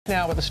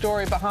Now with the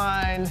story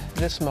behind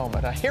this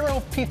moment, a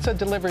hero pizza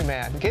delivery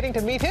man getting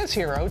to meet his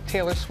hero,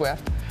 Taylor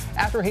Swift,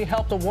 after he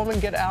helped a woman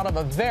get out of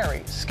a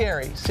very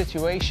scary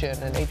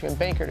situation. And Adrian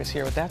Bankert is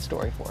here with that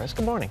story for us.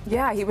 Good morning.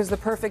 Yeah, he was the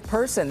perfect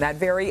person. That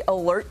very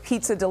alert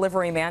pizza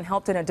delivery man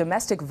helped in a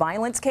domestic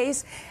violence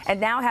case and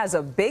now has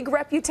a big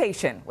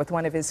reputation with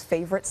one of his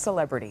favorite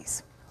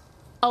celebrities.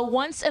 A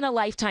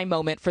once-in-a-lifetime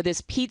moment for this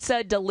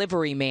pizza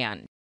delivery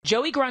man.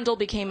 Joey Grundle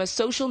became a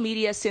social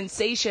media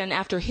sensation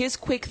after his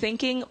quick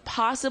thinking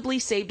possibly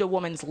saved a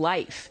woman's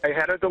life. I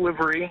had a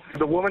delivery.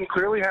 The woman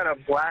clearly had a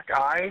black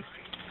eye,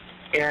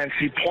 and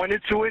she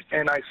pointed to it,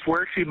 and I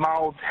swear she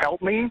mouthed,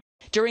 "Help me."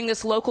 During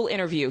this local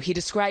interview, he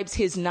describes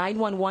his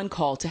 911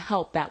 call to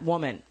help that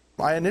woman.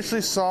 I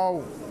initially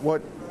saw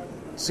what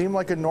seemed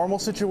like a normal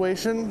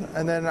situation,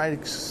 and then I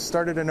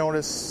started to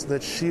notice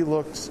that she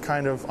looked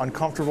kind of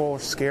uncomfortable,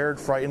 scared,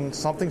 frightened.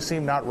 Something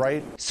seemed not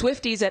right.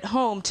 Swifties at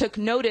home took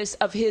notice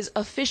of his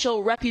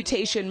official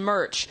Reputation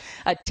merch,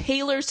 a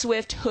Taylor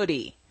Swift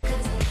hoodie.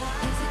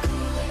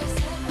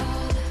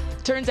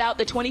 Turns out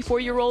the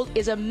 24-year-old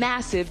is a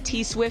massive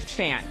T-Swift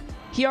fan.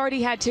 He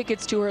already had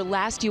tickets to her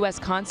last U.S.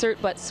 concert,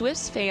 but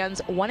Swift's fans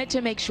wanted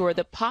to make sure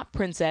the pop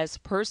princess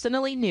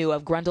personally knew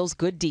of Grundle's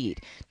good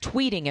deed,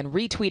 tweeting and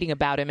retweeting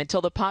about him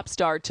until the pop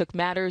star took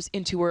matters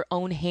into her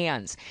own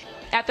hands.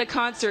 At the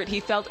concert, he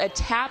felt a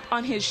tap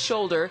on his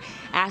shoulder,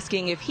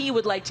 asking if he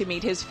would like to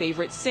meet his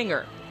favorite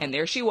singer. And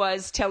there she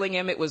was, telling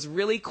him it was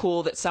really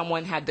cool that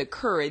someone had the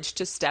courage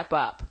to step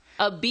up.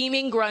 A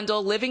beaming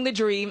Grundle living the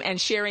dream and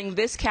sharing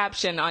this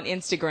caption on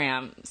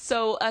Instagram.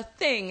 So a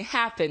thing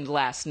happened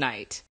last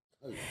night.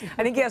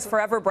 I think he has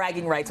forever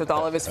bragging rights with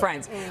all of his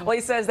friends. Well,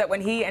 he says that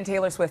when he and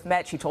Taylor Swift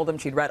met, she told him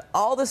she'd read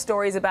all the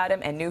stories about him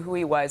and knew who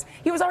he was.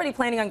 He was already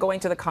planning on going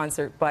to the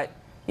concert, but,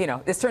 you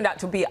know, this turned out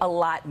to be a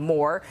lot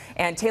more.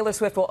 And Taylor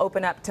Swift will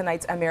open up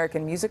tonight's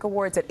American Music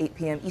Awards at 8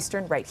 p.m.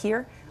 Eastern right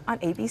here on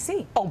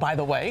ABC. Oh, by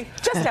the way.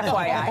 Just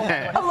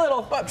FYI, a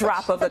little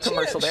drop of a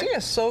commercial there. She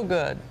is so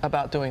good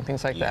about doing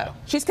things like that.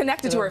 She's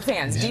connected to her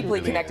fans, deeply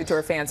connected to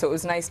her fans, so it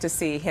was nice to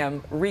see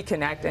him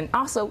reconnect. And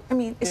also, I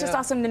mean, it's just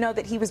awesome to know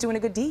that he was doing a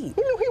good deed.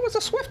 Who knew he was a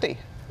Swiftie?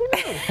 Who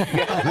knew?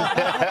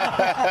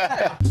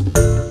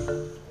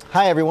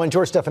 Hi, everyone.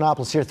 George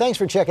Stephanopoulos here. Thanks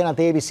for checking out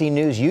the ABC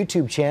News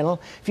YouTube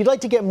channel. If you'd like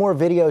to get more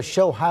videos,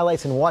 show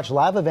highlights, and watch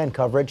live event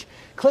coverage,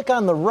 click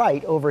on the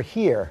right over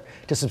here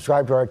to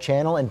subscribe to our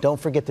channel. And don't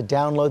forget to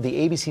download the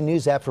ABC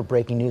News app for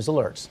breaking news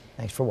alerts.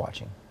 Thanks for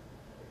watching.